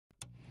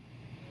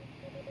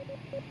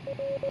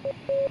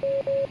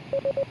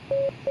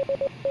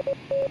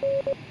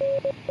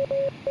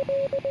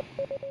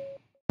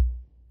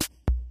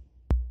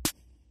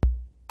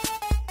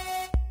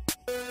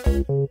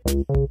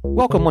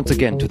Welcome once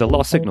again to The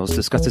Lost Signals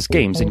Discusses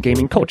Games and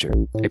Gaming Culture,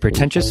 a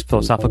pretentious,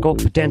 philosophical,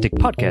 pedantic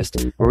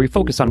podcast where we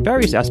focus on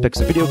various aspects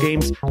of video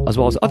games as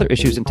well as other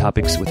issues and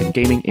topics within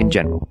gaming in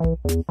general.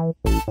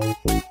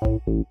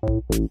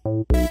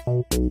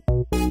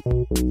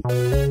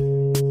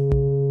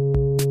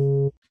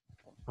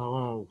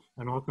 Hello,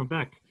 and welcome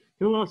back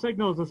to The Lost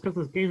Signals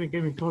Discusses Gaming and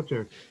Gaming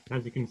Culture.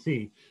 As you can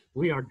see,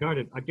 we are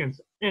guarded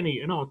against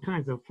any and all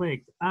kinds of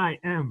plagues. I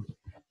am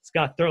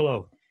Scott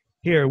Thurlow,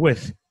 here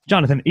with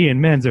Jonathan Ian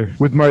Manzer.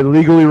 With my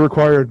legally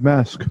required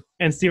mask.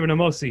 And Stephen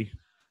Amosi.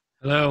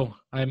 Hello,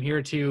 I'm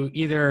here to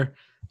either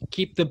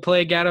keep the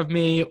plague out of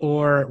me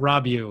or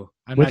rob you.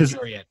 I'm with not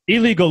sure yet.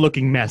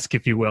 Illegal-looking mask,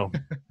 if you will.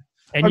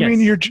 And I mean,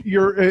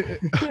 you're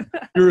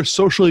a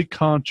socially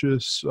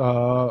conscious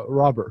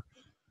robber.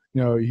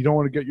 You know, you don't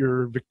want to get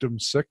your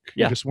victims sick.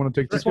 Yeah. You just want to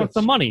take just want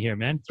some money here,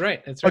 man. That's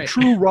right. That's right. A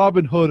true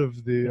Robin Hood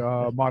of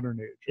the modern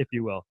age, if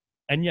you will.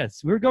 And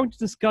yes, we're going to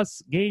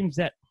discuss games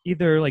that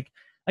either, like,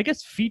 I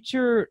guess,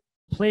 feature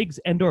plagues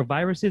and/or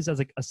viruses as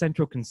like a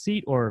central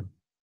conceit, or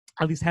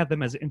at least have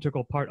them as an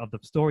integral part of the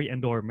story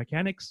and/or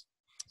mechanics.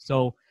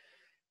 So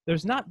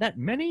there's not that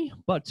many,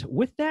 but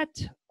with that,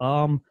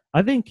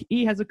 I think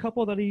E has a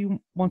couple that he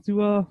wants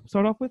to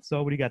start off with.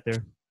 So what do you got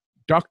there?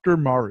 Dr.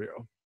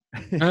 Mario.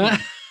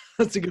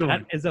 That's a good one.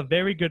 That is a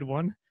very good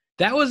one.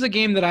 That was a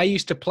game that I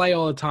used to play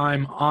all the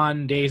time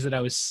on days that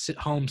I was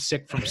home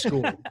sick from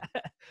school.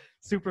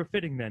 Super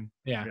fitting then.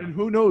 Yeah. And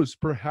who knows,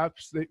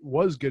 perhaps it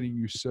was getting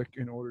you sick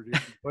in order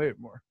to play it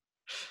more.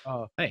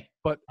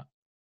 But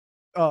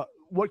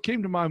what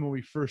came to mind when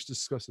we first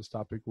discussed this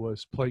topic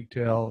was Plague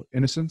Tale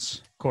Innocence.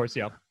 Of course,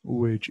 yeah.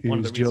 Which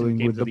One is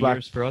dealing with the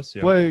Black for us,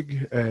 yeah.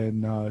 Plague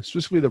and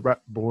specifically the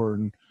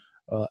rat-borne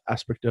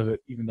aspect of it,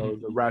 even though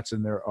the rats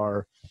in there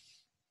are...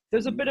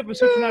 There's a bit of a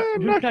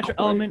supernatural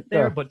element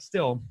there, but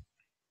still.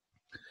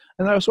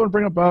 And I also want to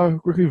bring up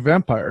quickly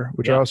Vampire,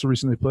 which I also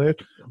recently played,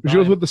 which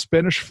goes with the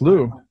Spanish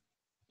flu.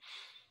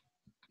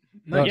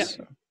 Nice.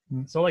 Yeah.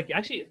 So, like,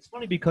 actually, it's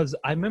funny because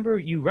I remember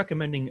you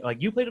recommending, like,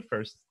 you played it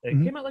first.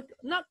 It came out,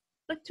 not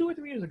 2 or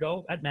 3 years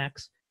ago at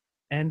Max.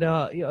 And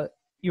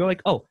you were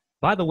like, oh,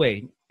 by the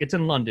way, it's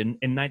in London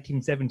in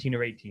 1917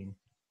 or 18.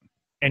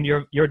 And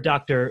you're a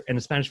doctor and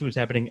the Spanish flu is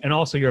happening, and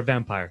also you're a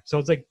vampire. So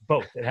it's like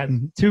both. It has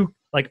two,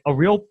 like a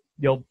real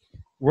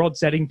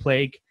world-setting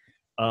plague,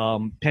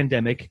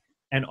 pandemic,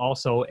 and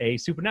also a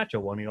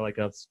supernatural one, like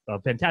a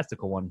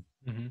fantastical one.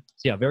 So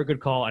yeah, very good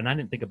call, and I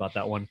didn't think about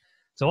that one.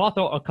 So I'll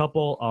throw a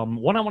couple.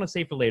 One I want to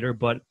save for later,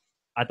 but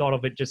I thought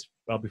of it just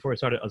before I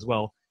started as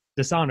well.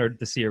 Dishonored,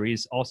 the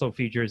series, also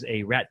features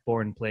a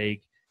rat-borne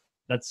plague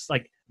that's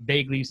like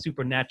vaguely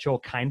supernatural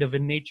kind of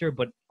in nature,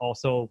 but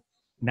also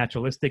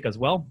naturalistic as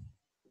well.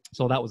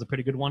 So that was a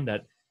pretty good one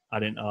that I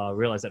didn't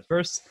realize at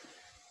first.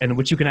 And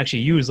which you can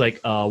actually use, like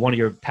one of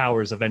your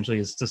powers eventually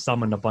is to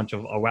summon a bunch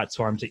of a rat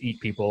swarm to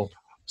eat people.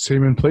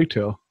 Same in Plague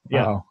Tale.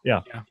 Yeah, Wow.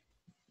 yeah.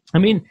 I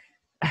mean,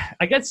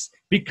 I guess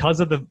because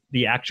of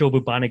the actual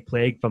bubonic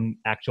plague from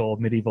actual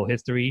medieval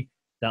history,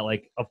 that,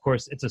 like, of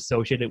course, it's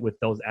associated with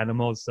those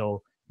animals.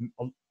 So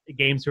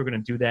games who are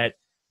going to do that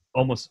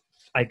almost,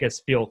 I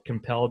guess, feel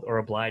compelled or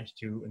obliged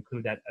to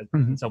include that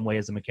in some way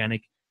as a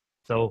mechanic.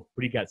 So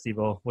what do you got,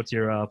 Stevo? What's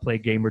your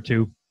plague game or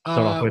two?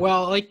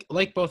 Well,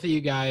 like both of you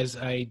guys,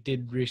 I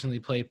did recently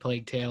play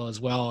Plague Tale as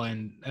well,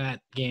 and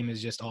that game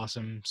is just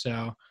awesome.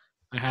 So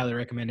I highly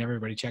recommend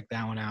everybody check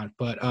that one out.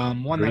 But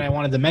one that I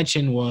wanted to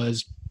mention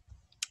was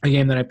a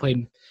game that I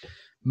played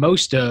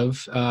most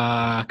of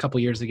a couple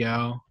years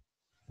ago,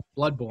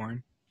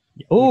 Bloodborne.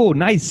 Oh,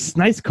 nice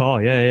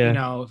call. Yeah. You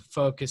know,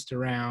 focused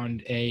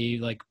around a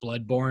like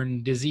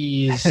bloodborne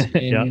disease.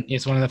 And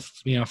it's one of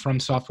the From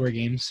Software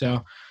games.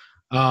 So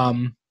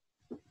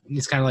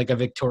it's kind of like a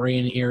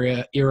Victorian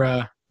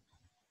era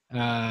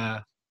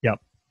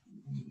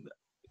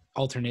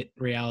alternate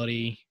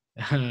reality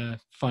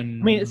fun.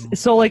 I mean,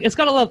 it's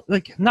got a lot,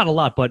 like, not a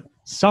lot, but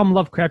some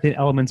Lovecraftian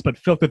elements, but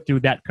filtered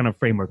through that kind of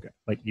framework,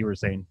 like you were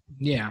saying.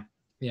 Yeah.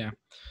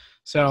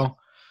 So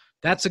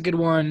that's a good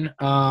one.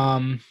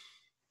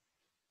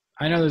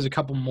 I know there's a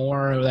couple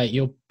more that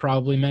you'll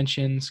probably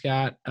mention,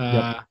 Scott.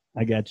 I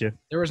got you.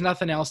 There was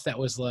nothing else that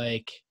was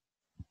like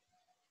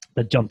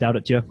that jumped out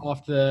at you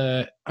off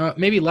the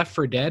maybe Left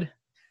 4 Dead.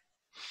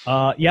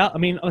 Yeah, I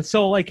mean,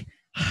 so like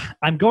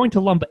I'm going to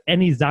lump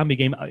any zombie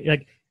game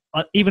like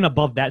even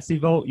above that,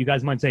 Stevo. You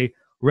guys might say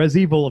Res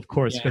Evil, of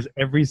course, because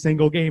every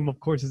single game, of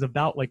course, is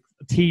about like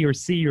T or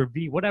C or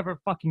V, whatever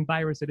fucking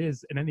virus it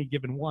is in any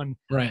given one.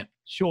 Right.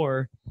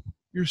 Sure.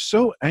 You're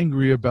so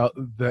angry about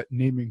that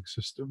naming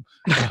system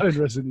in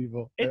Resident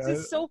Evil. It's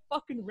just so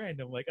fucking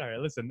random. Like, all right,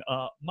 listen,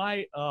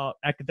 my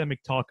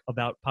academic talk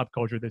about pop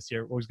culture this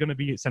year was going to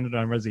be centered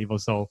on Resident Evil,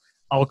 so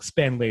I'll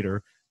expand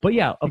later. But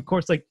yeah, of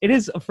course, like, it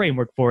is a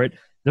framework for it.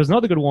 There's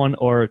another good one,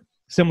 or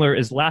similar,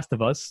 is Last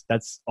of Us.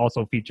 That's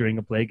also featuring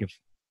a plague,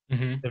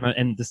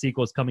 and the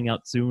sequel is coming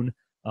out soon.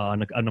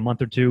 in a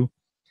month or two.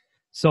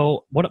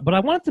 So but I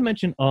wanted to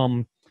mention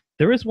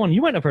there is one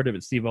you might have heard of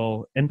it,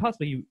 Steve-O, and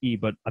possibly you, E,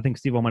 but I think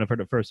Steve-O might have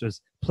heard it first.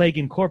 Was Plague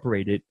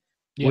Incorporated,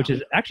 which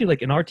is actually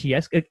like an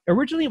RTS.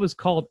 Originally, it was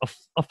called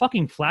a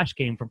fucking Flash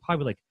game from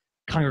probably like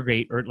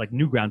Congregate or like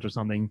Newgrounds or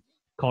something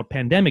called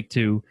Pandemic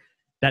 2.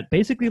 That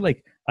basically,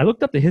 like, I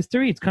looked up the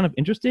history. It's kind of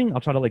interesting.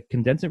 I'll try to like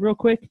condense it real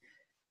quick.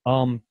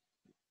 A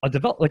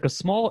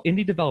small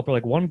indie developer,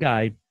 like one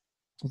guy,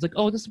 was like,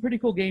 "Oh, this is a pretty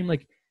cool game.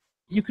 Like,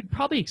 you could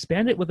probably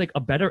expand it with like a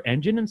better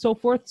engine and so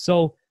forth."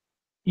 So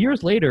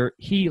years later,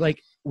 he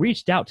like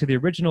reached out to the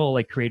original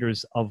like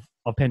creators of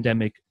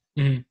Pandemic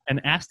and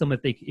asked them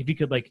if he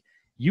could like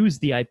use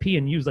the IP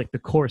and use like the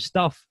core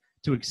stuff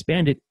to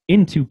expand it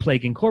into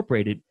Plague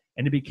Incorporated,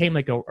 and it became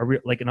like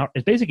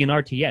it's basically an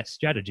RTS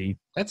strategy.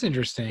 That's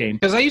interesting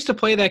because I used to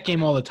play that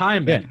game all the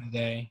time back in the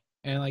day,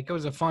 and like it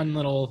was a fun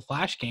little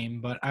Flash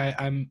game. But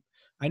I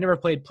never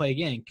played Plague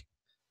Inc.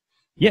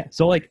 Yeah,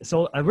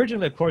 so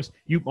originally, of course,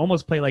 you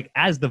almost play like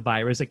as the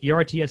virus. Like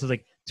your RTS is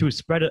like to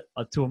spread it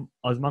to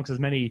amongst as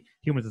many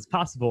humans as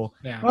possible.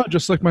 Yeah,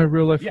 just like my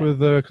real life with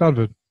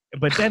COVID.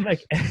 But then,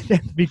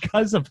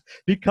 because of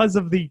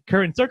the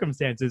current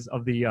circumstances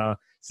of the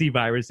C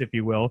virus, if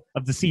you will,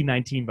 of the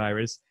C-19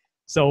 virus,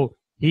 so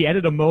he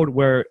added a mode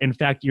where, in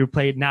fact, you're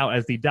played now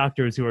as the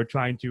doctors who are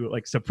trying to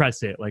like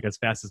suppress it like as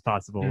fast as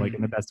possible, like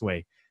in the best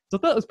way. So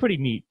I thought it was pretty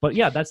neat. But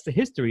yeah, that's the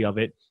history of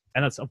it,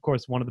 and that's of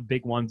course one of the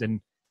big ones, and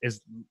is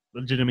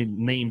legitimately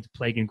named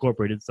Plague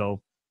Incorporated.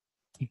 So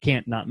you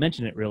can't not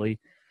mention it, really.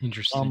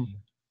 Interesting.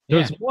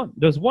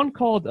 There's one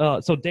called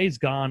so Days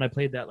Gone. I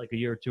played that like a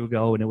year or two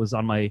ago, and it was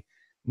on my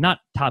not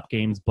top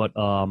games, but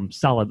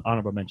solid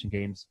honorable mention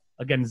games.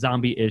 Again,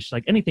 zombie-ish,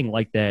 like anything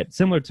like that,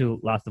 similar to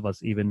Last of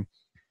Us. Even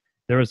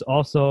there was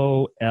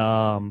also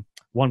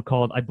one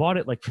called, I bought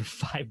it like for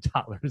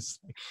 $5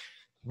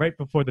 right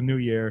before the new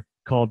year,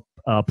 called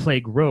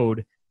Plague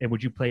Road, in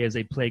which you play as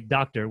a plague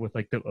doctor with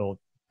like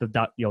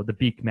the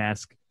beak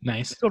mask.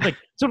 Nice. Sort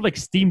of like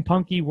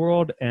steampunky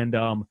world and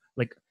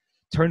like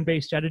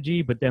turn-based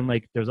strategy, but then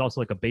like there's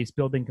also like a base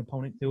building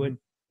component to it,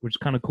 which is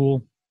kind of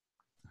cool.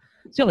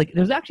 So like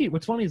there's actually,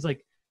 what's funny is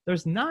like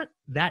there's not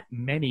that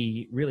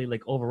many really,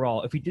 like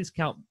overall, if we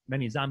discount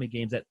many zombie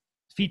games that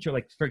feature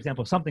like, for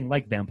example, something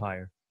like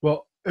Vampire.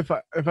 Well, if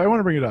I want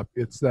to bring it up,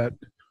 it's that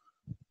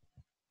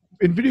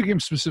in video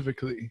games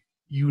specifically,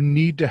 you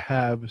need to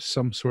have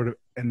some sort of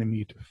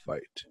enemy to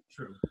fight.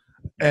 True.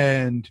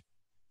 And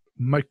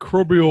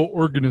microbial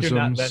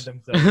organisms,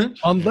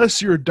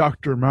 unless you're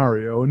Dr.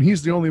 Mario, and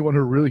he's the only one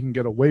who really can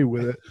get away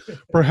with it,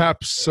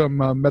 perhaps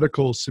some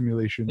medical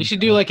simulation. They should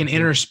do like an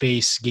inner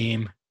space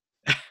game.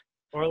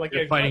 Or like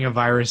you're fighting a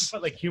virus.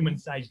 Like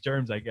human-sized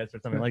germs, I guess, or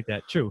something like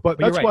that. True. But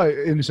that's why,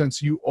 in a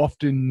sense, you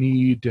often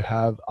need to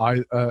have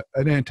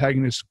an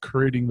antagonist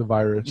creating the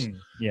virus.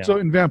 So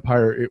in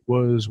Vampire, it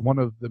was one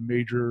of the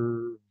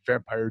major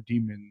vampire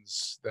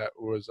demons that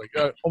was like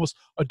almost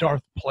a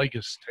Darth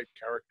Plagueis type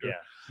character.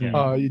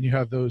 And you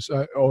have those,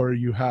 or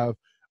you have,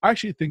 I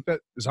actually think that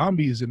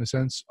zombies, in a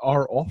sense,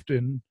 are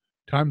often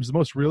times the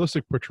most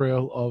realistic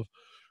portrayal of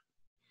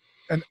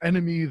an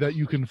enemy that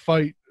you can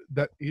fight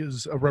that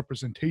is a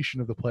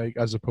representation of the plague,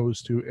 as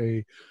opposed to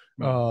a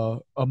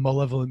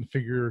malevolent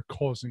figure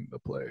causing the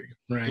plague.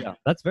 Right. Yeah,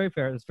 that's very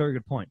fair. That's a very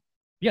good point.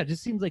 Yeah, it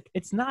just seems like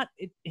it's not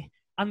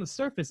on the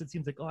surface. It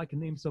seems like, oh, I can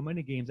name so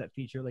many games that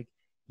feature like,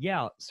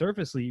 yeah,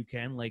 surfacely you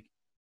can, like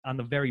on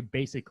the very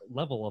basic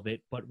level of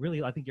it, but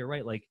really, I think you're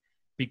right. Like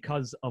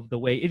because of the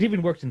way it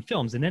even works in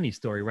films, in any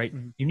story, right?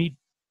 You need,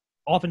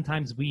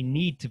 oftentimes we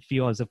need to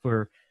feel as if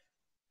we're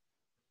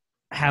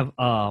have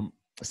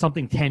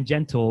something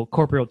tangential,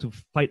 corporeal to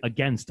fight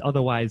against.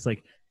 Otherwise,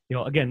 like, you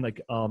know, again,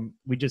 like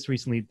we just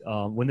recently,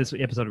 when this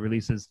episode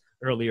releases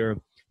earlier,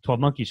 12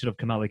 Monkeys should have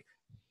come out like,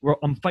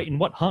 I'm fighting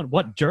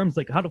what germs?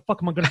 Like, how the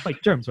fuck am I going to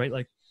fight germs, right?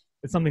 Like,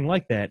 it's something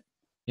like that.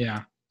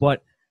 Yeah.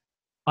 But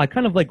I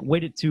kind of like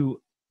waited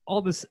to all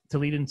this to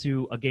lead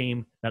into a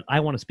game that I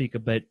want to speak a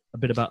bit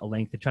about at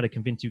length to try to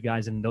convince you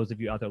guys and those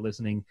of you out there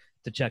listening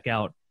to check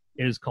out.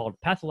 It is called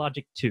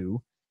Pathologic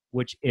 2,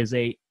 which is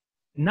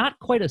not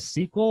quite a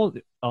sequel.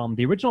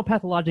 The original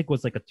Pathologic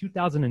was like a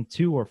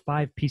 2002 or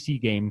 5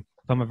 PC game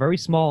from a very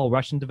small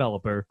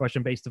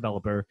Russian-based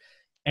developer,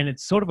 and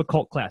it's sort of a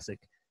cult classic.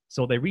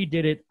 So they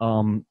redid it,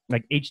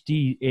 like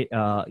HD,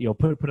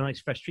 put a nice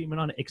fresh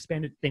treatment on it,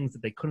 expanded things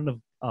that they couldn't have,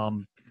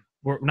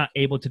 were not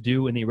able to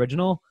do in the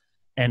original,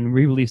 and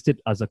re-released it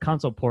as a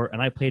console port.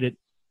 And I played it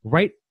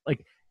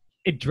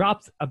it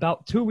dropped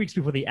about 2 weeks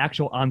before the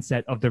actual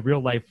onset of the real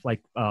life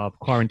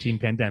quarantine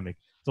pandemic.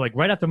 So like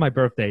right after my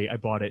birthday, I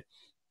bought it,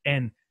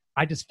 and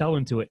I just fell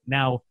into it.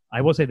 Now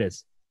I will say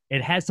this: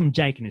 it has some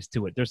jankiness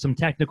to it. There's some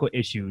technical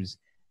issues.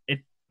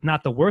 It's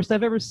not the worst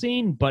I've ever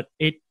seen, but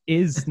it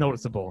is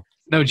noticeable.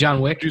 No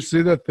John Wick. Did you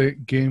say that the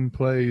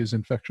gameplay is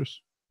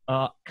infectious?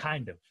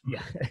 Kind of.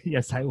 Yeah.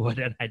 Yes, I would,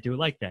 and I do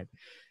like that.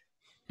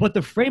 But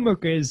the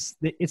framework it's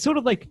sort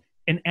of like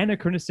an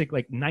anachronistic,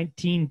 like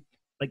 1910s,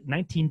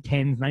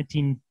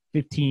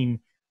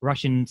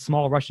 1915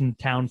 small Russian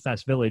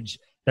town/village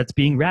that's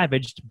being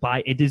ravaged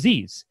by a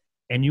disease.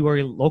 and you are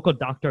a local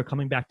doctor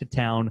coming back to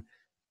town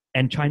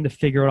and trying to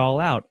figure it all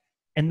out.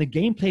 And the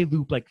gameplay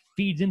loop like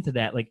feeds into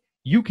that. Like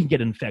you can get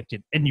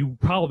infected, and you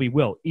probably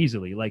will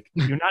easily. Like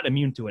you're not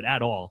immune to it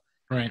at all.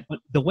 Right. But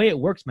the way it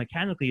works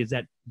mechanically is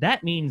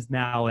that means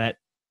now that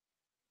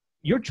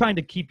you're trying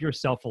to keep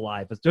yourself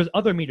alive. There's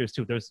other meters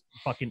too. There's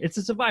it's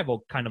a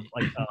survival kind of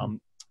like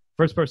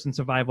first person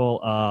survival,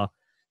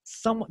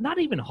 not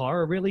even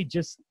horror really,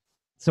 just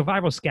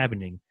survival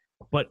scavenging.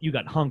 But you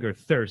got hunger,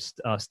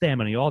 thirst,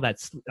 stamina, all that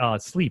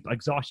sleep,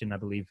 exhaustion, I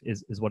believe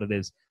is what it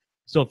is.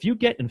 So if you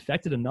get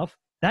infected enough,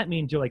 that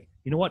means you're like,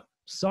 you know what?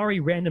 Sorry,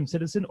 random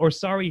citizen, or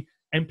sorry,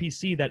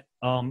 NPC that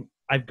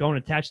I've grown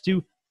attached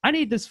to. I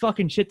need this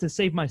fucking shit to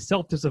save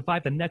myself to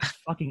survive the next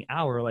fucking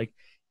hour. Like,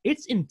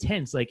 it's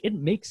intense. Like, it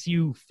makes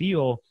you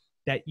feel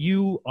that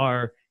you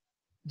are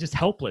just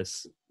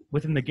helpless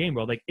within the game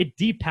world. Like, it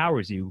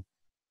depowers you.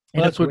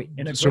 Well, that's what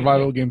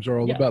survival games are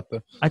all about,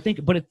 though. I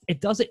think, but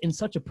it does it in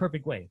such a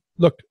perfect way.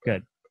 Look,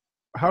 good.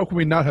 How can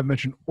we not have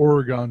mentioned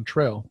Oregon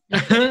Trail,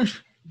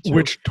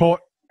 which taught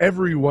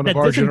every one of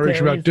our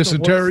generation about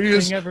dysentery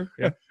is,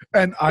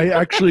 and I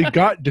actually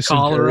got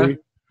dysentery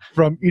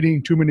from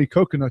eating too many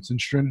coconuts in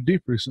Stranded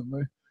Deep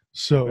recently.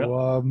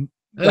 So,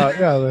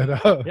 Stranded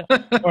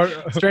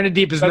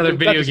Deep is another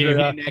video game.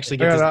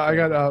 I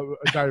got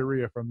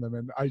diarrhea from them,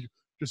 and I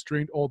just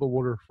drained all the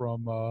water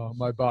from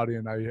my body,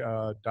 and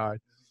I died.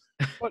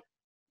 But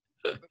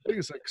the thing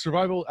is, like,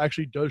 survival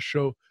actually does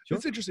show. Sure.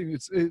 It's interesting.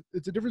 It's a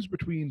difference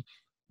between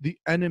the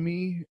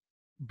enemy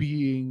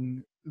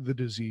being the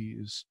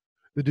disease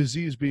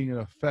being an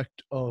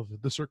effect of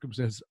the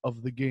circumstances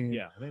of the game.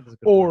 Yeah, I think that's a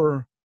good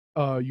or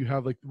you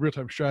have like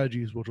real-time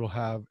strategies, which will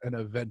have an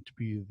event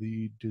be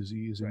the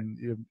disease, right.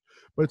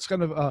 But it's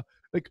kind of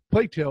like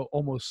Plague Tale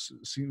almost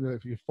seems that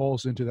it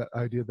falls into that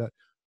idea that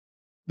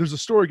there's a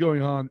story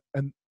going on,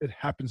 and it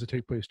happens to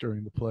take place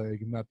during the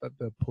plague, and not that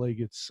the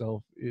plague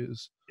itself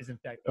is in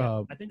fact.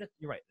 I think that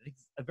you're right.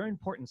 It's a very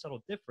important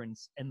subtle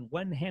difference, and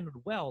when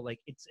handled well, like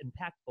it's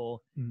impactful.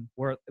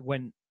 Where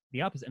when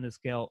the opposite end of the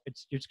scale,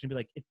 you're just gonna be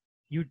like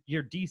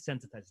you're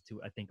desensitized to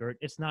it, I think, or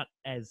it's not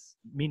as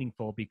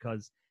meaningful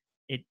because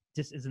it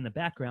just is in the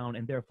background,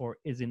 and therefore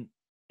it's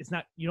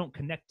not, you don't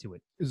connect to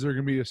it. Is there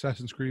gonna be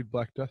Assassin's Creed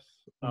Black Death?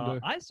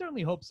 I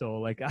certainly hope so.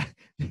 Like,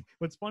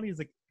 what's funny is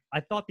like I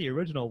thought the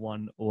original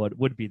one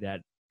would be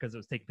that because it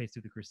was taking place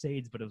through the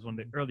Crusades, but it was one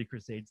of the early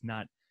Crusades,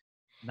 not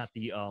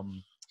the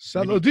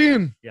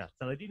Saladin. Yeah,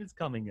 Saladin is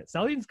coming.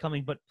 Saladin's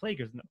coming, but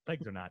plagues are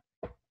not.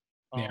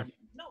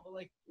 No, but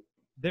like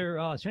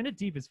they're Stranded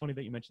Deep is funny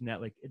that you mentioned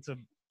that. Like, it's a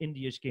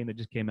indie-ish game that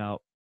just came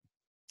out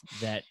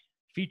that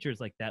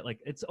features like that. Like,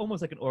 it's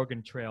almost like an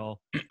Oregon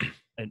Trail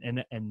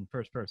and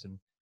first person.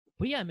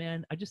 But yeah,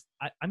 man, I'm just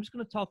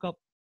gonna talk up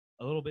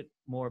a little bit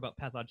more about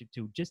Pathologic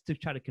 2 just to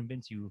try to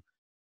convince you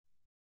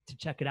to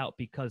check it out,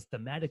 because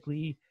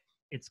thematically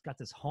it's got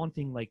this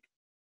haunting like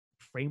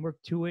framework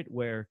to it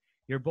where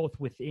you're both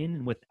within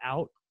and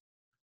without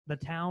the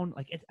town.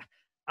 Like,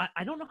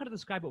 I don't know how to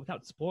describe it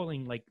without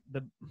spoiling like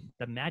the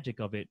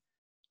magic of it,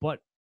 but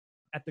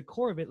at the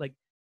core of it, like,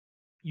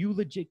 you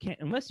legit can't,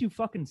 unless you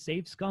fucking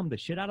save scum the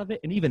shit out of it,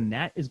 and even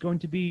that is going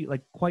to be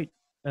like quite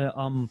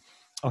a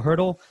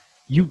hurdle.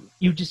 You'll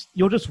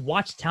just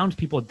watch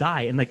townspeople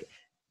die, and like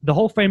the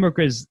whole framework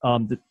is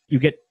you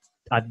get,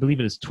 I believe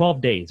it is 12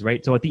 days,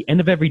 right? So at the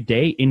end of every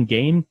day in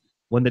game,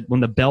 when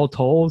the bell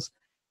tolls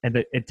and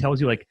it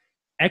tells you like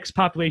X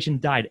population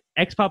died,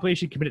 X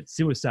population committed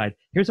suicide,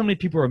 here's how many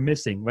people are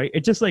missing, right?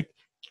 It just like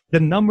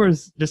the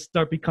numbers just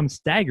become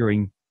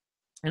staggering,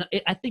 and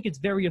I think it's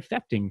very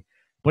affecting.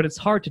 But it's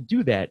hard to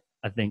do that,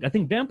 I think. I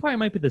think Vampire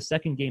might be the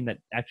second game that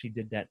actually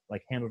did that,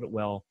 like handled it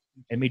well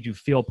and made you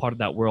feel part of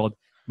that world,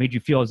 made you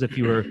feel as if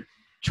you were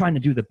trying to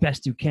do the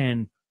best you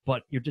can,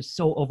 but you're just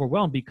so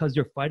overwhelmed because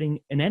you're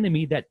fighting an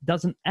enemy that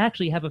doesn't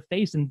actually have a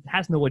face and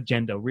has no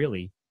agenda,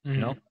 really, you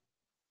know?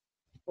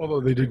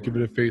 Although they did give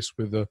it a face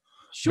with the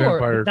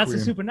Vampire that's Queen.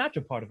 The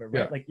supernatural part of it,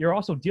 right? Yeah. Like, you're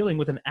also dealing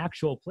with an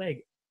actual plague.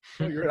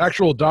 So you're an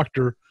actual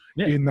doctor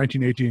in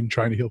 1918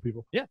 trying to heal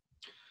people. Yeah.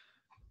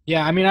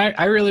 Yeah, I mean,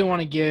 I really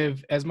want to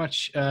give as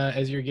much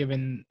as you're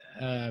giving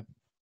that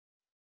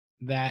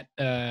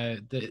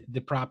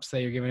the props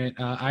that you're giving it.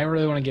 I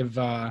really want to give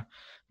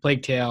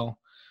Plague Tale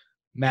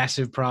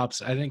massive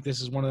props. I think this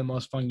is one of the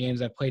most fun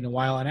games I've played in a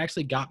while, and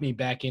actually got me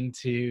back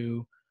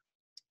into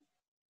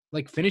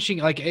like finishing.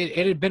 Like,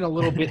 it had been a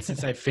little bit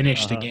since I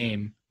finished a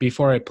game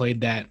before I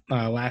played that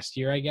last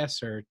year, I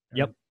guess, or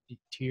 2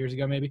 years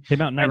ago maybe.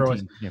 Came out in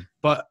 19. Yeah.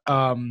 But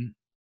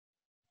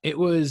it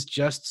was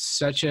just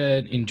such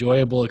an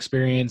enjoyable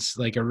experience,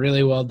 like a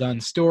really well done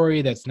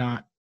story that's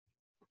not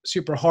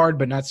super hard,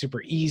 but not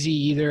super easy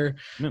either.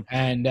 No.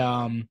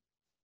 And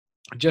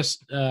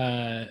just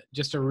a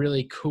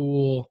really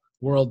cool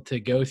world to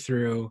go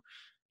through.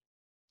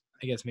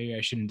 I guess maybe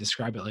I shouldn't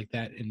describe it like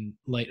that in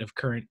light of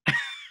current,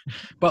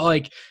 but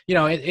like, you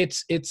know,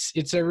 it's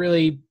a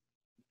really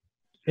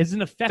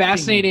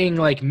fascinating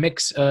like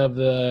mix of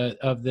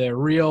the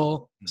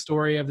real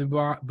story of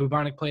the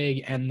bubonic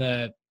plague and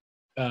the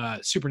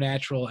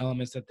supernatural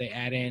elements that they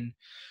add in.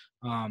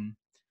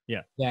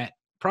 that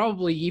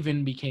probably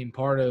even became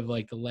part of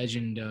like the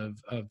legend of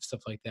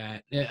stuff like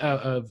that,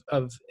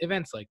 of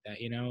events like that,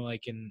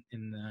 like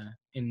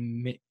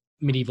in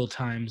medieval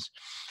times.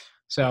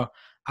 So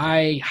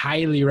I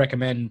highly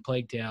recommend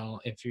Plague Tale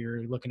if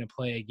you're looking to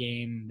play a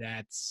game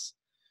that's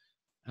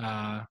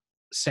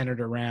centered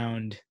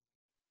around,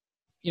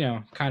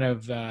 kind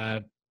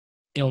of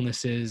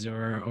illnesses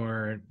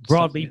or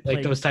broadly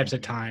like those types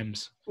of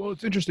times. Well,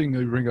 it's interesting that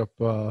you bring up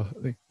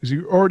because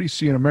you already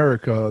see in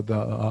America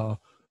the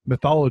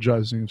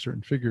mythologizing of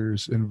certain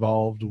figures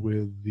involved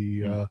with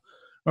the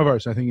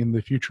virus. I think in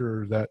the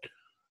future that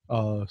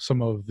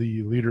some of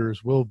the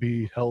leaders will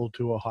be held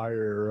to a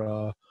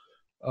higher,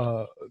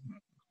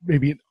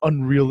 maybe an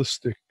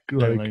unrealistic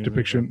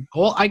depiction.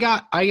 Well, I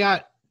got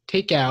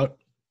takeout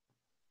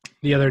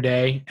the other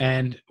day,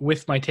 and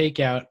with my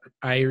takeout,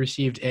 I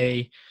received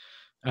a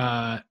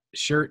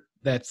shirt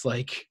that's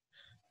like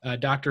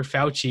Dr.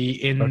 Fauci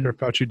in Dr.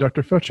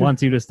 Fauci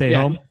wants you to stay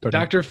home.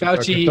 Dr.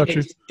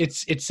 Fauci.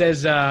 It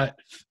says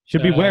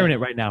should be wearing it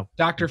right now.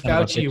 Dr.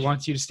 Fauci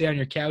wants you to stay on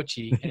your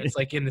couchy, and it's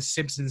like in the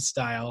Simpsons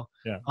style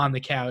on the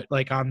couch,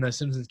 like on the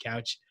Simpsons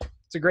couch.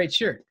 It's a great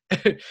shirt.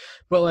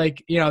 But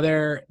like,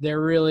 there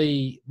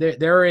really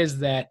there is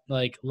that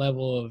like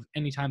level of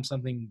anytime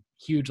something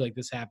huge like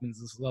this happens,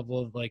 this level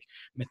of like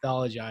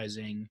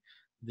mythologizing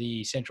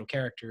the central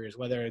characters,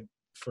 whether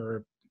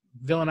for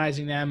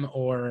villainizing them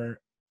or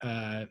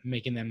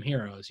making them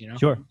heroes,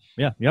 Sure.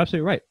 Yeah, you're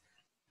absolutely right.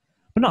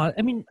 But no,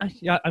 I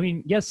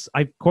mean, yes,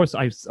 of course,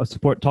 I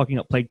support talking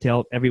up Plague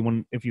Tale.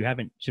 Everyone, if you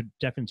haven't, should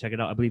definitely check it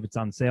out. I believe it's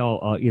on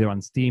sale either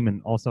on Steam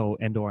and also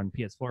on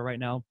PS4 right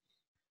now.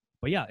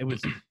 But yeah, it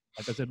was,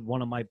 like I said,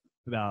 one of my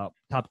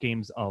top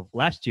games of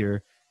last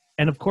year.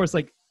 And of course,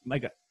 like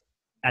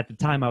at the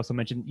time, I also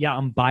mentioned,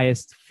 I'm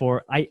biased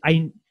for, I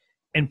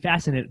am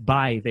fascinated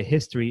by the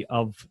history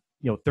of,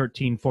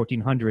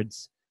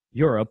 1400s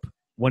Europe,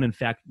 when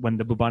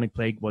the bubonic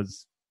plague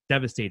was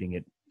devastating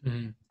it.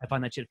 Mm-hmm. I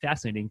find that shit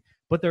fascinating.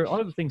 But there are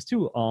other things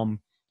too.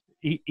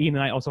 Ian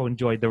and I also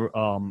enjoyed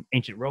the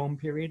ancient Rome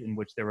period, in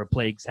which there were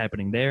plagues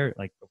happening there,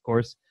 like, of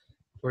course.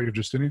 Plague of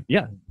Justinian?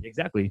 Yeah,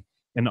 exactly.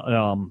 And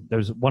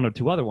there's one or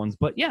two other ones.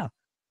 But yeah,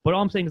 but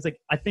all I'm saying is, like,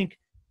 I think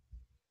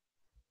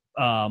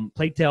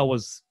Plague Tale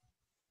was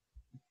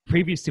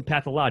previous to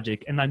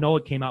Pathologic, and I know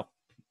it came out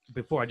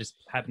before. I just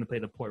happened to play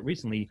the port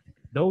recently.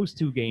 Those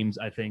two games,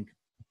 I think,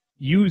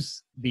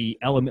 use the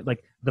element,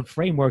 like the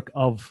framework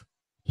of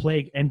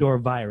plague and/or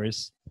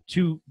virus,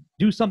 to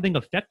do something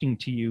affecting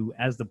to you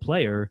as the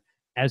player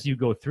as you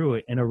go through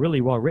it, and are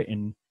really well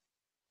written.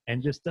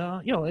 And just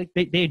like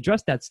they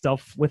address that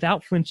stuff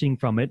without flinching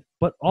from it,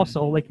 but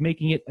also like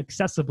making it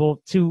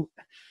accessible to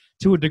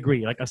a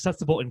degree, like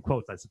accessible in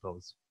quotes, I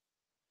suppose.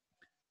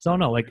 So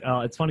no, like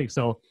it's funny.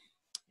 So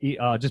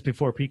just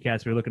before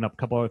PCast, we were looking up a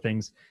couple other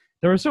things.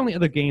 There are certainly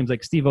other games,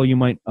 like Steve-O, you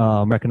might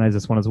recognize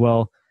this one as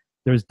well.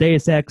 There's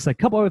Deus Ex, a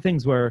couple other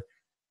things where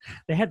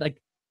they had,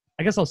 like,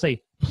 I guess I'll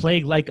say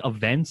plague-like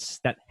events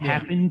that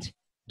happened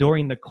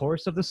during the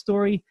course of the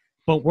story,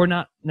 but were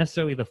not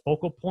necessarily the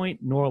focal point,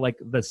 nor like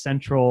the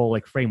central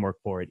like framework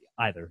for it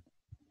either.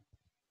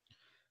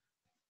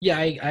 Yeah,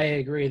 I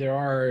agree. There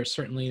are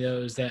certainly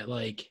those that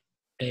like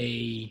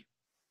a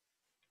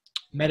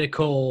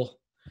medical,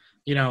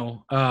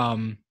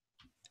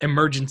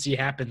 emergency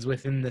happens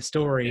within the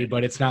story,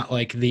 but it's not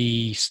like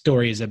the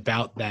story is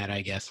about that,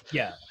 I guess.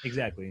 Yeah,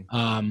 exactly.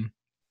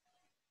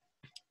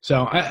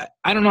 So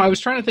I don't know. I was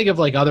trying to think of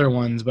like other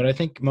ones, but I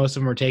think most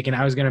of them were taken.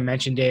 I was going to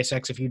mention Deus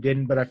Ex if you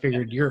didn't, but I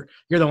figured you're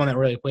the one that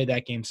really played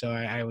that game, so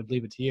I would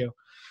leave it to you.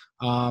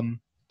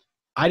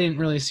 I didn't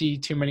really see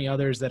too many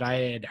others that I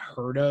had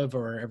heard of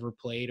or ever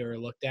played or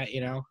looked at.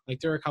 Like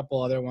there are a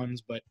couple other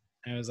ones, but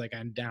I was like,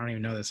 I don't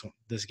even know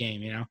this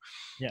game. Yeah,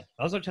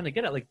 I was trying to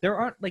get at, like, there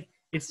aren't, like,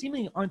 it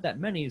seemingly aren't that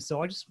many,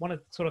 so I just want to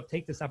sort of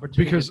take this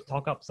opportunity to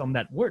talk up some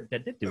that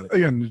did do it.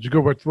 Again, to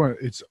go back to one,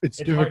 it's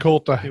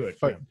difficult to do it.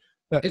 Fight.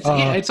 Yeah.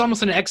 It's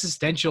almost an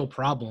existential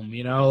problem,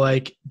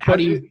 like how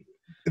do you?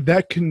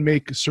 That can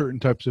make certain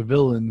types of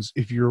villains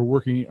if you're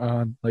working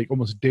on like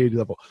almost deity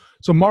level.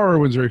 So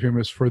Morrowind's very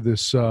famous for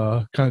this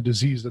kind of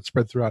disease that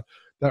spread throughout.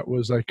 That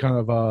was like kind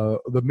of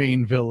the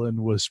main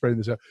villain was spreading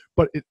this out,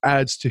 but it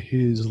adds to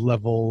his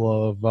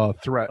level of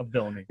threat of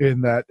villainy.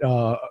 In that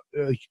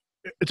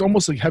it's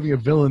almost like having a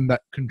villain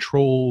that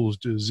controls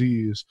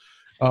disease.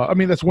 I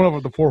mean, that's one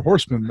of the four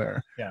horsemen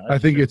there. Yeah, I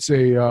think it's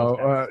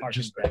a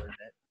just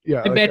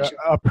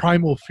a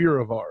primal fear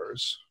of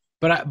ours.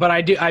 But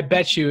I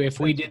bet you if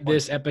we did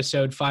this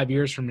episode 5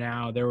 years from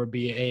now, there would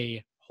be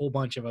a whole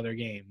bunch of other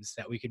games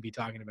that we could be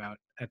talking about.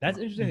 That's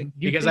interesting.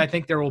 Because I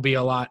think there will be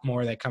a lot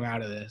more that come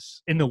out of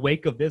this. In the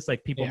wake of this,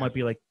 like people might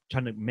be like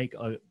trying to make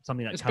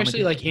something that,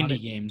 especially like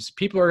indie games.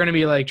 People are going to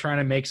be like trying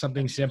to make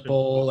something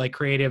simple, like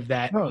creative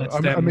that lets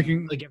them give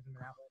them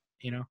an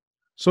outlet,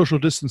 Social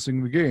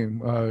distancing the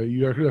game.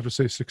 You have to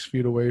stay 6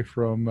 feet away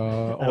from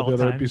all the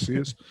other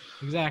NPCs.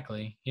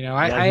 Exactly.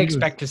 I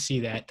expect to see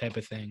that type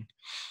of thing.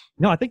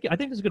 No, I think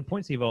it's a good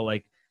point, Steve-O.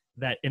 Like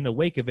that in the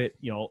wake of it,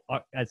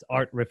 as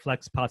art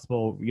reflects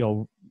possible,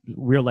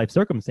 real life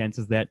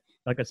circumstances, that,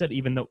 like I said,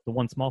 even the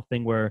one small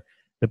thing where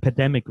the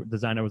pandemic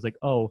designer was like,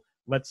 oh,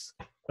 let's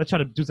try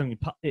to do something,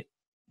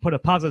 put a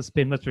positive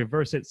spin, let's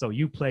reverse it. So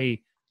you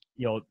play,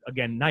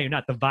 again, now you're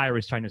not the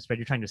virus trying to spread,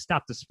 you're trying to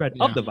stop the spread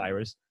of the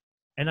virus.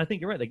 And I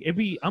think you're right. Like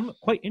I'm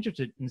quite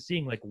interested in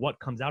seeing like what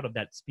comes out of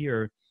that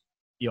sphere,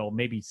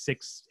 maybe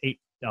 6-8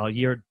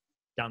 year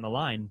down the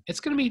line. It's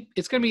gonna be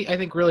I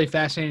think really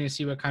fascinating to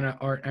see what kind of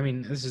art. I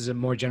mean, this is a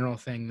more general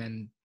thing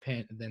than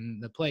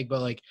the plague,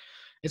 but like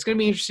it's gonna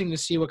be interesting to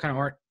see what kind of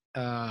art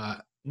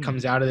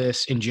comes out of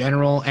this in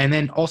general, and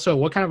then also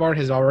what kind of art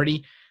has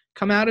already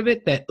come out of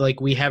it that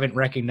like we haven't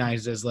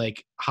recognized as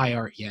like high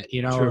art yet,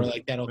 or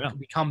like that'll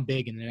become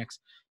big in the next.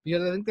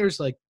 Because I think there's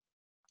like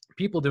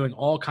people doing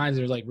all kinds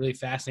of like really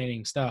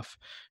fascinating stuff.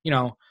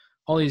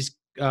 All these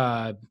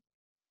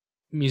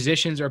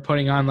musicians are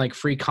putting on like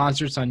free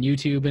concerts on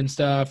YouTube and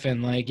stuff,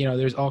 and like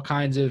there's all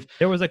kinds of.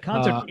 There was a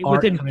concert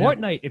within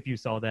Fortnite, if you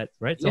saw that,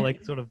 right? So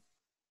like sort of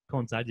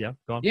coincides. Yeah,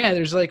 go on. Yeah,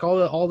 there's like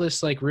all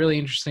this like really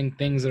interesting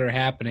things that are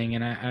happening,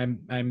 and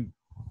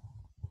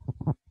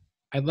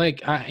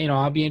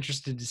I'll be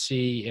interested to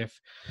see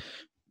if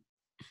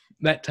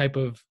that type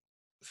of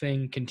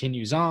thing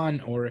continues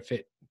on, or if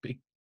it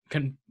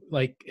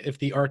if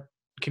the art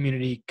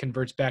community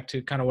converts back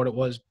to kind of what it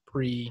was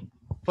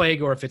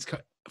pre-plague, or if it's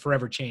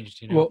forever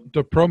changed. Well,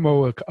 to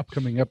promo an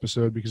upcoming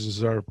episode, because this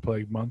is our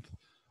plague month,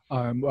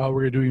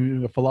 we're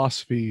doing a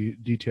philosophy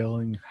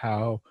detailing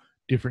how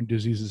different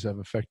diseases have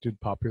affected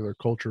popular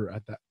culture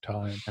at that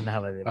time, and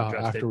how they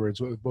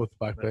afterwards, both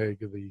by plague,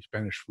 the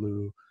Spanish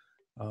flu,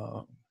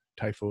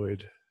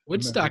 typhoid.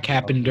 Woodstock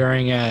happened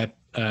during a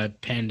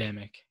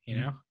pandemic,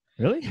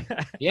 Really?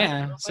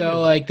 Yeah.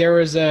 So like there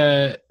was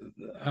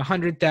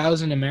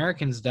 100,000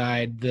 Americans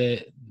died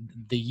the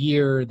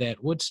year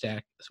that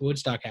Woodstock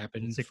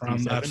happened from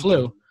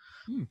flu.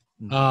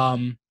 I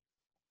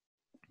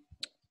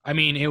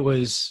mean, it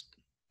was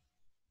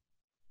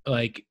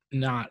like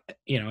not,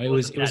 it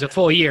was a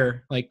full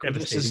year. Like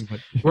this is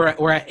we're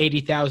at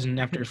 80,000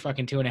 after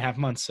fucking 2.5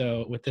 months.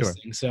 So with this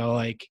thing, so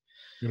like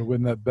you're gonna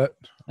win that bet.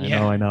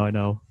 I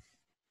know.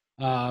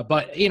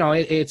 But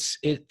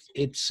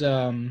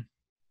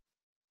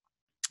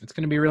it's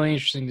going to be really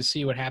interesting to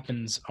see what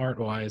happens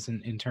art-wise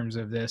in terms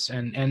of this,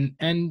 and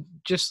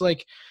just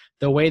like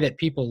the way that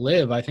people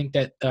live. I think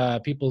that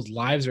people's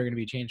lives are going to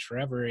be changed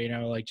forever.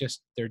 Like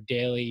just their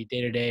daily,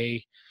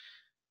 day-to-day.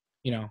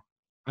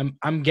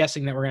 I'm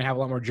guessing that we're going to have a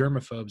lot more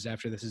germaphobes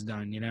after this is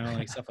done.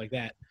 Like stuff like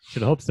that.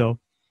 Should hope so.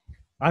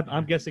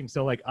 I'm guessing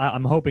so. Like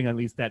I'm hoping at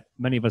least that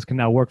many of us can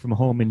now work from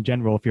home in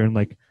general. If you're in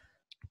like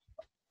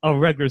a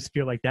regular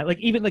sphere like that, like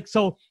even like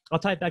so, I'll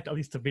tie it back to at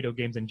least to video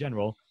games in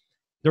general.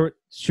 There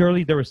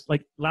was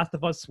like Last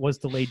of Us was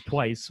delayed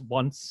twice.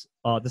 Once,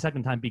 the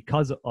second time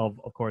because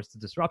of course the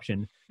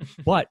disruption.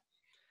 But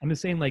I'm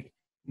just saying, like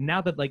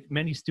now that like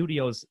many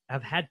studios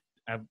have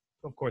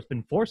of course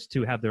been forced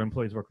to have their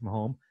employees work from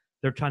home,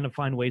 they're trying to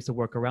find ways to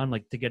work around,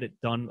 like to get it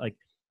done, like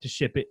to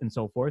ship it and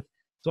so forth.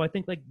 So I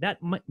think like that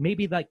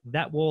maybe like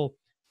that will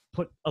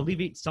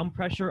alleviate some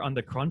pressure on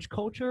the crunch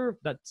culture.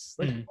 That's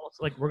like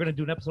also, like we're gonna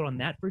do an episode on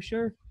that for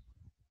sure.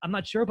 I'm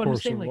not sure, but I'm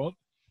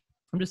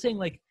just saying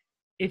like.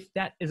 If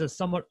that is a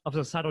somewhat of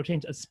a societal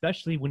change,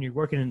 especially when you're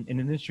working in an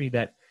industry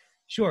that,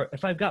 sure,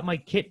 if I've got my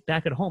kit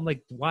back at home,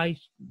 like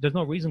there's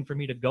no reason for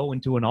me to go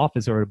into an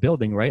office or a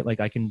building, right? Like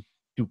I can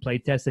do play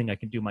testing, I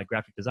can do my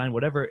graphic design,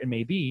 whatever it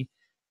may be,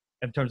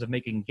 in terms of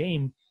making a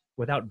game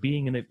without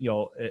being in it,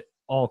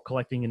 all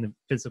collecting in the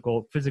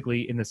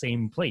physically in the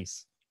same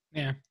place.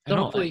 Yeah, and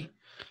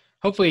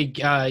hopefully,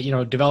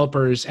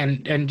 developers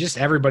and just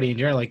everybody in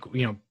general, like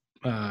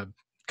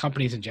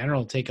companies in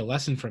general take a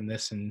lesson from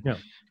this and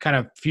kind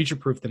of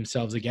future-proof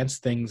themselves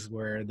against things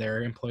where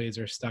their employees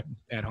are stuck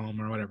at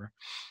home or whatever.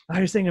 Are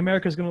you saying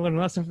America's going to learn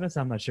a lesson from this?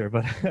 I'm not sure,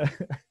 but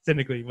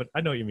cynically, but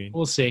I know what you mean.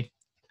 We'll see.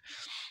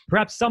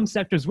 Perhaps some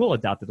sectors will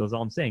adopt it, that's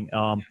all I'm saying.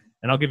 And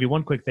I'll give you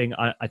one quick thing.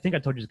 I think I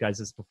told you guys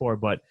this before,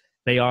 but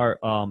they are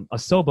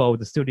Asobo,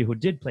 the studio who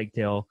did Plague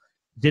Tale,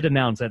 did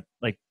announce that,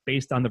 like,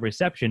 based on the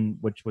reception,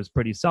 which was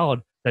pretty solid,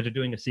 that they're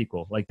doing a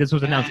sequel. Like, this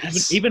was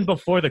announced even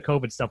before the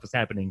COVID stuff was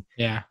happening.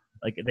 Yeah.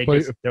 Like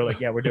they're like,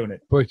 yeah, we're doing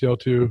it. Plague Tale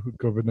 2,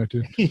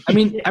 COVID-19.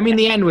 I mean,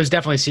 the end was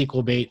definitely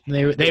sequel bait.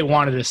 They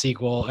wanted a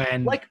sequel,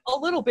 and like a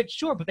little bit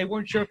sure, but they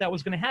weren't sure if that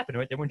was going to happen,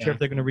 right? They weren't sure if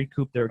they're going to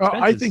recoup their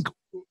expenses. I think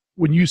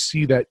when you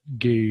see that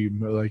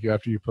game, like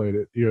after you played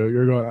it,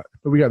 you're going,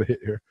 we got a hit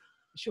here.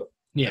 Sure.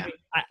 Yeah.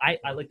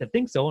 I like to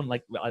think so, and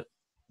like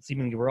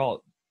seemingly we're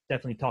all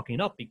definitely talking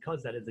it up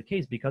because that is the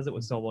case, because it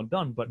was so well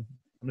done. But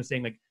I'm just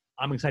saying, like,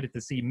 I'm excited to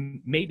see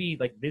maybe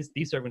like these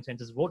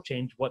circumstances will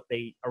change what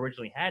they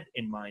originally had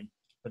in mind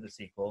for the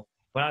sequel.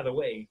 But either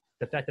way,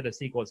 the fact that a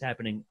sequel is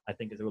happening, I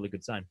think, is a really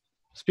good sign.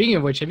 Speaking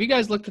of which, have you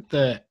guys looked at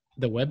the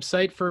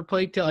website for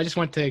Plague Tale? I just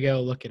went to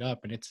go look it up,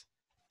 and it's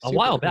a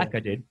while back.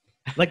 I did.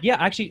 Like, yeah,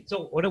 actually.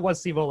 So what it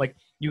was, Steve, like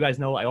you guys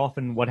know,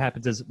 what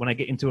happens is when I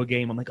get into a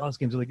game, I'm like, oh, this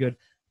game's really good.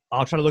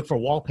 I'll try to look for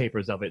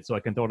wallpapers of it so I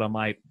can throw it on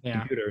my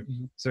computer.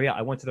 Mm-hmm. So yeah,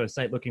 I went to their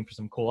site looking for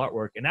some cool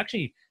artwork, and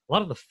actually a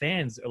lot of the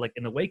fans are like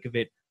in the wake of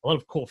it. A lot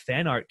of cool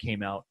fan art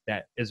came out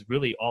that is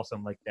really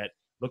awesome. Like that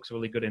looks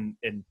really good and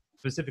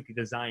specifically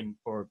designed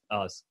for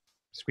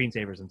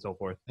screensavers and so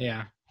forth.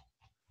 Yeah.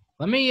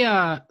 Let me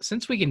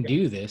since we can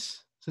do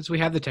this, since we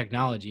have the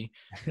technology,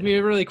 let me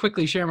really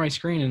quickly share my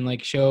screen and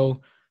like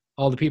show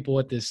all the people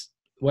what this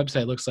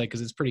website looks like,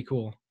 because it's pretty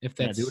cool. If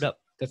that's do it up.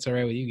 That's all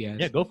right with you guys.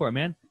 Yeah, go for it,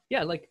 man.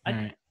 Yeah, like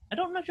Right.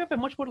 I'm not sure if I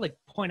have much more to like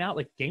point out,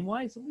 like game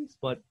wise at least,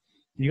 but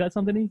you got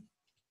something?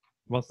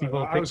 Well, Steve,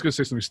 I was gonna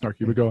say something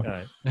snarky, but go on.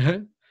 All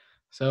right.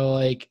 So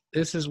like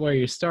this is where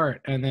you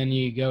start, and then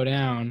you go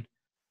down,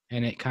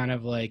 and it kind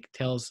of like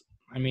tells.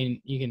 I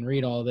mean, you can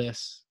read all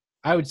this.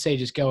 I would say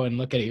just go and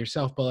look at it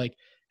yourself, but like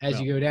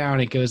as you go down,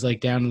 it goes like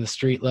down to the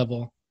street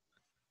level,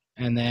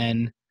 and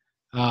then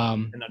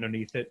and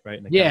underneath it,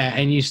 right? Yeah,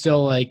 and you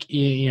still like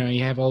you know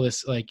you have all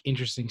this like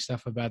interesting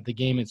stuff about the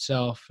game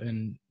itself,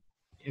 and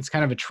it's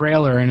kind of a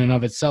trailer in and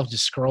of itself,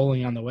 just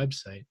scrolling on the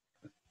website.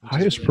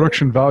 Highest really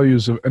production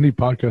values of any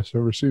podcast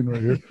I've ever seen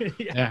right here.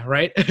 Yeah,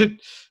 right.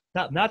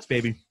 Top notch,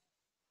 baby.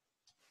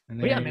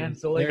 And yeah, man.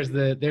 So like,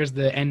 there's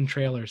the end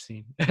trailer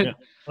scene. Yeah.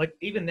 Like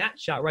even that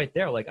shot right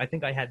there. Like I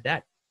think I had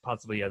that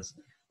possibly as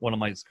one of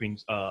my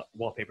screens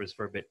wallpapers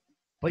for a bit.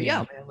 But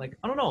yeah, man. Like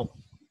I don't know.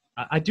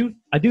 I do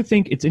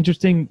think it's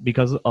interesting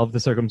because of the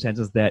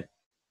circumstances that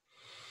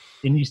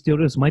indie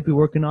studios might be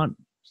working on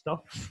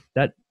stuff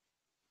that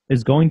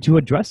is going to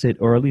address it,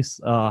 or at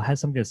least has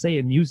something to say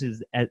and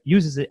uses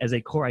it as a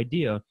core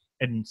idea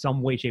in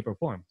some way, shape, or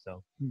form.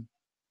 So,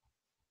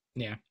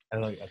 yeah, I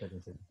think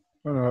it's it.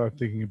 I'm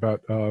thinking about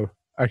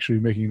actually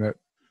making that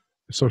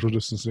social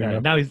distancing. Yeah,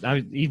 now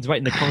he's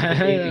writing the code.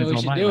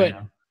 We should do it.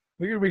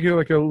 We could make it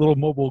like a little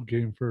mobile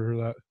game for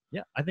that.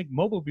 Yeah, I think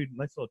mobile would be a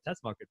nice little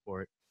test market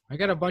for it. I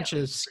got a bunch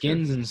of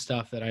skins and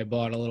stuff that I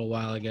bought a little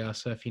while ago.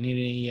 So if you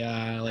need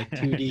any like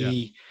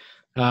 2D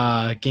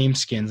game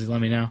skins,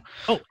 let me know.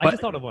 Oh, I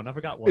just thought of one. I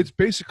forgot one. It's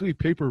basically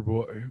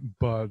Paperboy,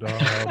 but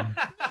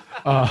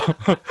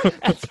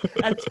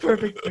that's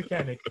perfect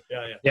mechanic.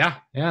 Yeah,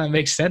 that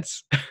makes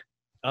sense.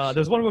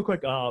 There's one real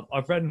quick.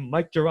 Our friend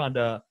Mike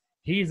Gironda,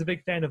 he's a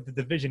big fan of the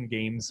Division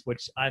games,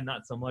 which I'm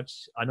not so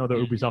much. I know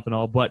they're Ubisoft and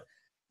all, but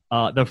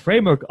the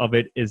framework of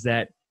it is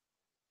that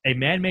a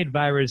man-made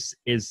virus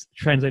is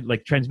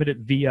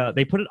transmitted via.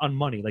 They put it on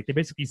money. Like they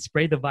basically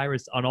spray the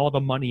virus on all the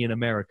money in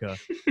America,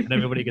 and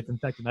everybody gets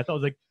infected. And I thought it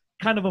was like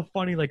kind of a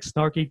funny, like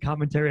snarky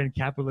commentary on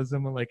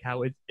capitalism and like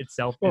how it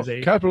itself is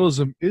a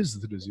capitalism is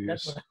the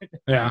disease.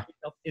 Yeah,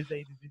 is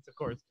a disease, of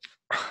course.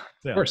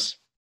 So, of course.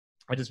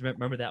 I just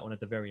remember that one at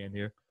the very end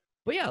here.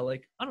 But yeah,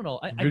 like I don't know.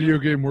 Video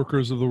game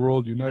workers of the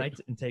world unite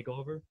and take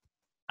over.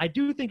 I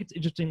do think it's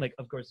interesting. Like,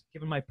 of course,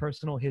 given my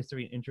personal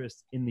history and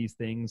interest in these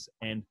things,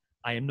 and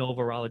I am no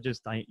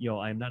virologist. I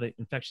am not an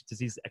infectious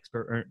disease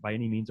expert by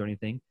any means or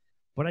anything.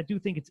 But I do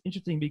think it's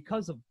interesting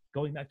because of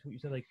going back to what you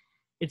said. Like,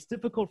 it's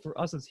difficult for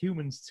us as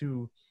humans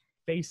to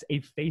face a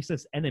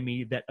faceless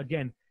enemy that,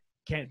 again,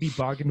 can't be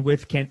bargained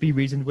with, can't be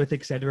reasoned with,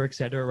 et cetera,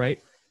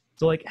 right?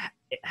 So, like,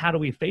 how do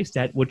we face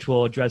that? Which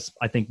we'll address,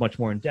 I think, much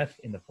more in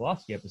depth in the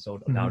philosophy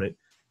episode about it.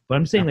 But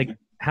I'm saying, like,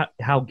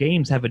 how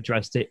games have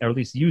addressed it, or at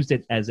least used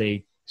it as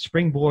a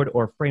springboard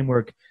or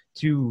framework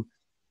to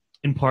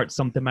impart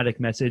some thematic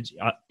message,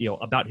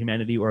 about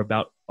humanity or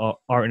about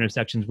our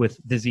intersections with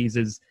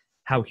diseases.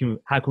 How can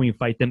we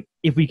fight them,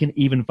 if we can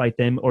even fight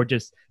them, or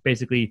just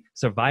basically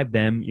survive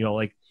them?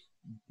 Like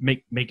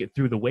make it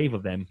through the wave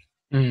of them.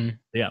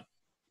 Yeah,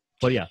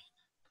 but yeah,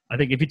 I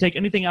think if you take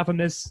anything out from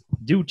this,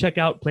 do check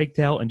out Plague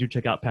Tale and do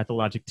check out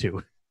Pathologic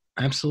 2.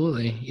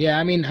 Absolutely, yeah.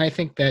 I mean, I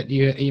think that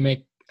you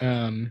make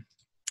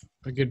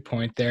a good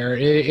point there.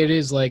 It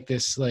is like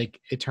this like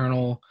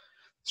eternal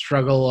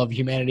struggle of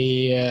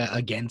humanity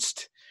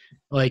against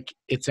like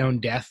its own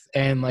death,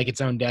 and like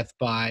its own death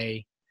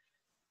by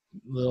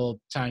little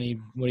tiny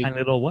what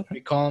do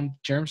you call them,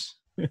 germs?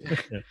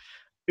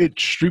 It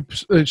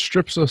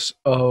strips us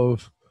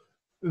of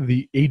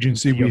the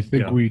agency we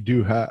think we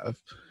do have,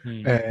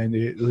 and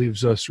it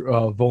leaves us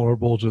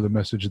vulnerable to the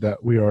message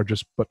that we are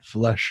just but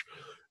flesh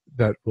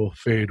that will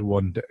fade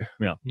one day.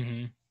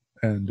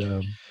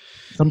 And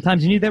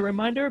sometimes you need that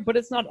reminder, but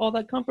it's not all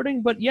that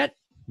comforting. But yet,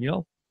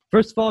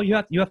 first of all, you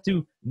have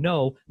to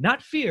know,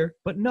 not fear,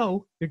 but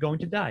know you're going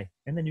to die,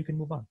 and then you can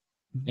move on.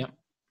 Yep.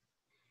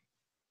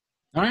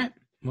 All right.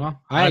 Well,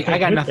 I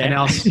got nothing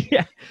else.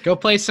 Yeah. Go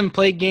play some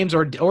Plague games,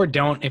 or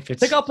don't if it's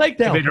check out Plague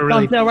Tale.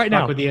 Really right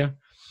now with you,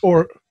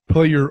 or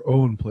play your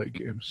own Plague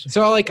games.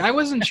 So like, I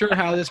wasn't sure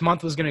how this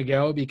month was gonna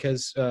go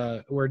because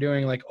we're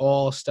doing like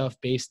all stuff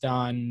based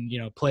on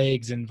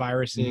plagues and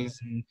viruses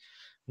and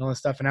all this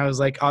stuff, and I was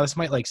like, oh, this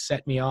might like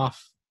set me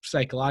off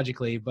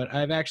psychologically, but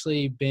I've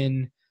actually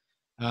been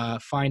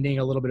finding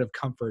a little bit of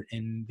comfort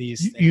in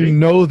these things. You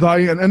know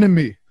thy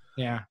enemy.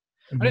 Yeah.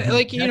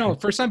 Like,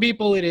 for some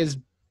people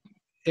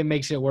it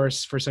makes it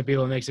worse. For some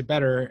people it makes it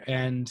better.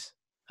 And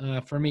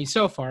for me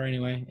so far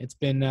anyway, it's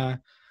been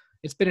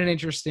it's been an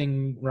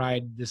interesting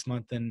ride this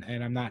month, and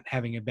I'm not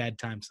having a bad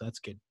time, so that's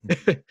good.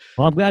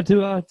 Well, I'm glad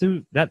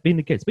to that being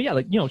the case. But yeah,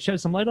 like,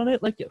 shed some light on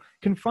it, like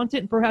confront it,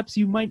 and perhaps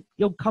you might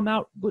come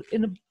out with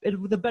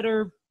a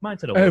better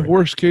mindset. And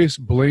worst case,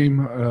 blame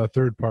a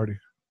third party.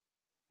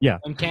 Yeah,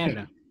 in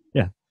Canada.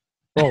 Yeah.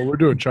 Oh, we're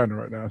doing China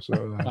right now,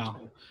 so.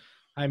 Well,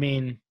 I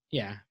mean,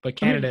 yeah, but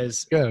Canada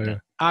is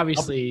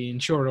obviously in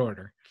short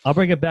order. I'll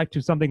bring it back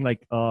to something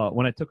like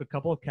when I took a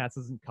couple of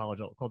classes in college,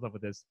 I'll close up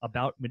with this,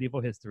 about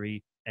medieval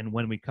history, and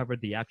when we covered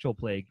the actual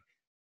plague,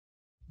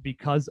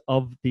 because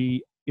of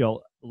the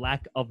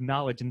lack of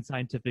knowledge in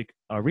scientific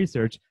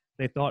research,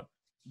 they thought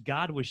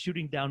God was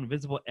shooting down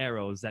visible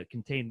arrows that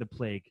contained the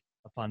plague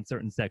upon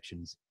certain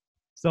sections.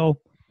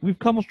 So we've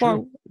come far.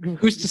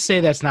 Who's to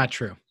say that's not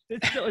true?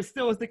 It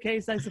still is the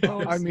case, I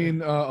suppose. I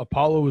mean,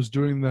 Apollo was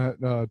doing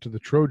that to the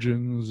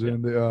Trojans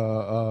in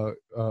the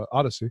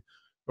Odyssey.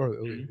 Or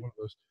one of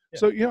those. Yeah.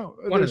 So,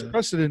 there's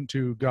precedent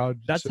to God.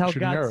 That's how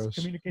God arrows.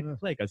 communicates the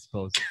plague, I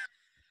suppose.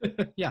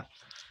 Yeah.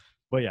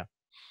 But yeah.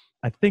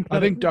 I think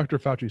Dr.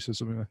 Fauci says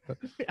something like that.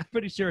 I'm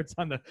pretty sure it's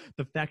on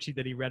the fact sheet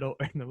that he read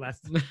in the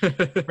last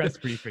press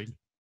briefing.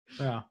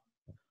 Yeah.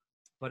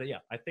 But yeah,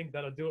 I think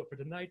that'll do it for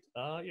tonight.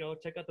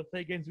 Check out the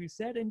play games we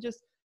said, and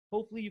just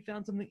hopefully you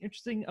found something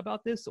interesting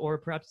about this, or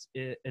perhaps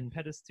it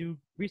impetus to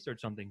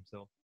research something.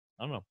 So,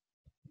 I don't know.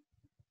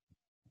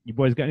 You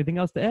boys got anything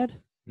else to add?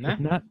 Nah. If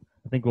not,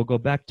 I think we'll go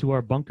back to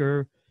our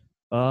bunkers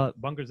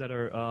that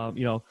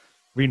are,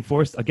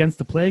 reinforced against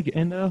the plague,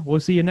 and we'll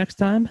see you next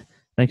time.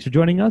 Thanks for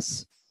joining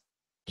us.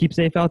 Keep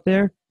safe out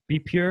there. Be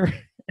pure.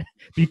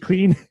 Be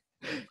clean.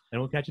 And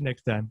we'll catch you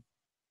next time.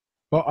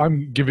 Well,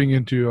 I'm giving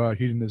into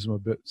hedonism a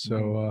bit,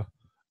 so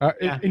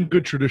in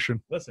good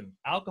tradition. Listen,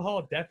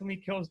 alcohol definitely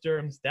kills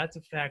germs. That's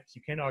a fact.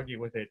 You can't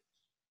argue with it.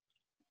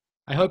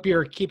 I hope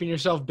you're keeping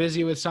yourself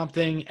busy with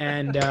something,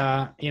 and,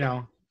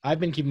 I've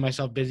been keeping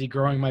myself busy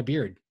growing my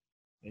beard.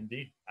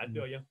 Indeed. I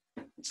feel you.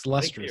 It's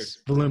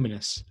lustrous,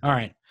 voluminous. All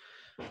right.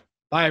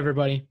 Bye,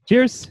 everybody.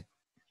 Cheers.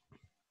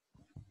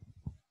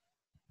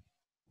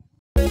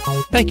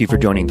 Thank you for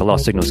joining the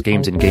Lost Signals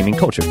Games and Gaming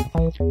Culture.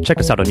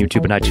 Check us out on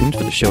YouTube and iTunes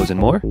for the shows and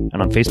more,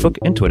 and on Facebook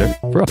and Twitter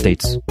for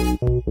updates.